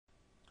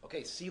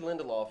Okay, see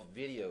Lindelof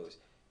videos.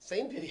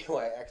 Same video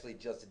I actually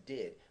just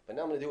did, but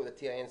now I'm going to do it with the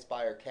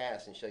TI-Nspire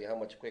CAS and show you how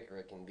much quicker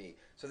it can be.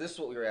 So this is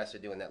what we were asked to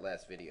do in that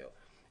last video.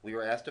 We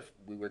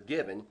were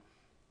given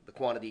the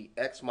quantity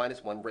x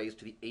minus 1 raised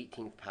to the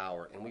 18th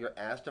power, and we were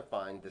asked to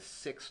find the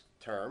sixth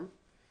term.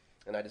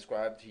 And I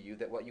described to you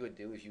that what you would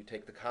do is you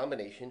take the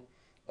combination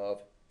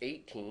of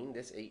 18,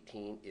 this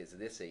 18 is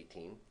this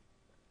 18,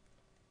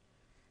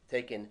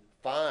 taken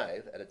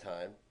 5 at a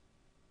time,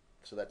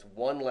 so that's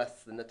 1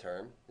 less than the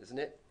term, isn't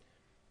it?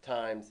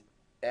 Times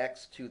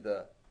x to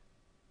the,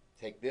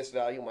 take this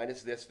value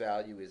minus this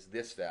value is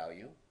this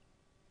value,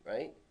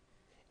 right?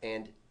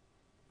 And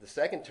the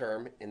second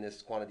term in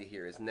this quantity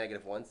here is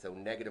negative 1, so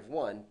negative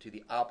 1 to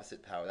the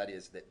opposite power. That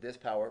is that this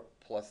power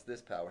plus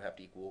this power have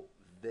to equal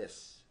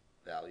this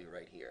value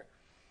right here.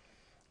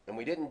 And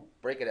we didn't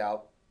break it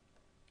out,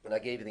 and I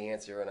gave you the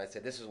answer, and I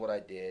said this is what I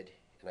did,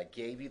 and I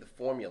gave you the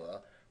formula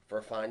for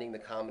finding the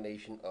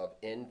combination of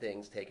n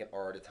things taken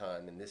r at a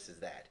time, and this is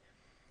that.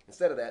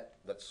 Instead of that,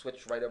 let's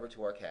switch right over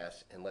to our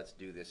CAS and let's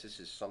do this. This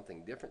is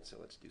something different, so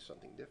let's do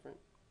something different.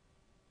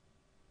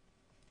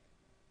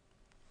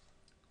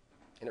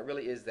 And it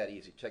really is that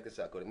easy. Check this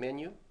out. Go to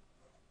Menu,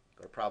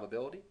 go to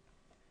Probability,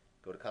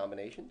 go to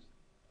Combinations,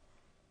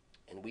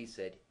 and we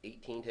said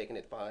 18 taken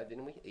at 5,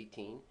 didn't we?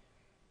 18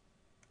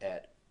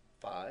 at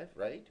 5,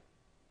 right?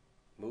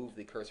 Move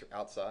the cursor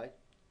outside,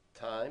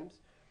 times.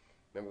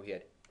 Remember we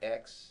had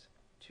x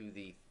to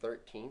the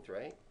 13th,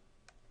 right?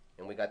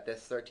 And we got this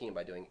 13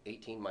 by doing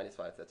 18 minus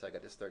 5. That's how I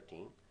got this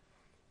 13.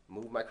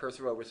 Move my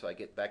cursor over so I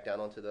get back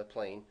down onto the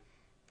plane.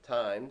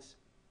 Times.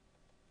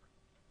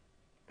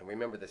 And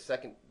remember the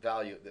second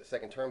value, the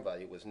second term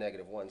value was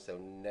negative 1. So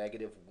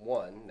negative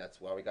 1,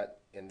 that's why we got,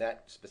 in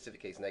that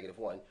specific case, negative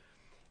 1.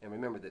 And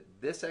remember that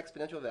this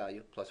exponential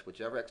value plus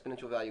whichever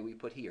exponential value we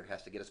put here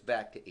has to get us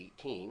back to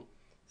 18.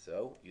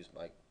 So use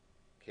my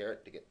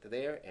caret to get to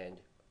there, and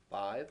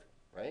 5,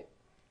 right?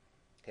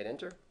 Hit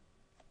enter.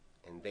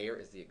 And there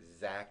is the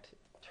exact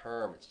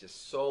term. It's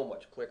just so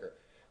much quicker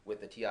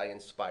with the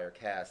TI-Nspire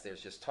CAS.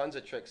 There's just tons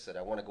of tricks that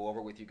I want to go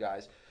over with you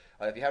guys.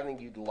 If you have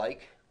anything you'd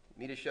like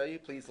me to show you,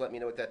 please let me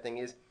know what that thing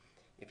is.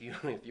 If you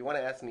want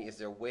to ask me, is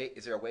there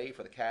a way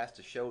for the CAS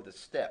to show the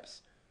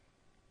steps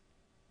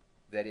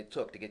that it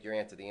took to get your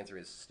answer? The answer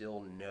is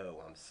still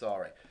no. I'm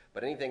sorry.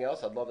 But anything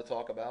else I'd love to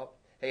talk about.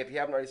 Hey, if you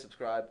haven't already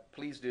subscribed,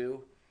 please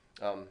do.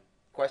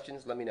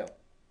 Questions, let me know.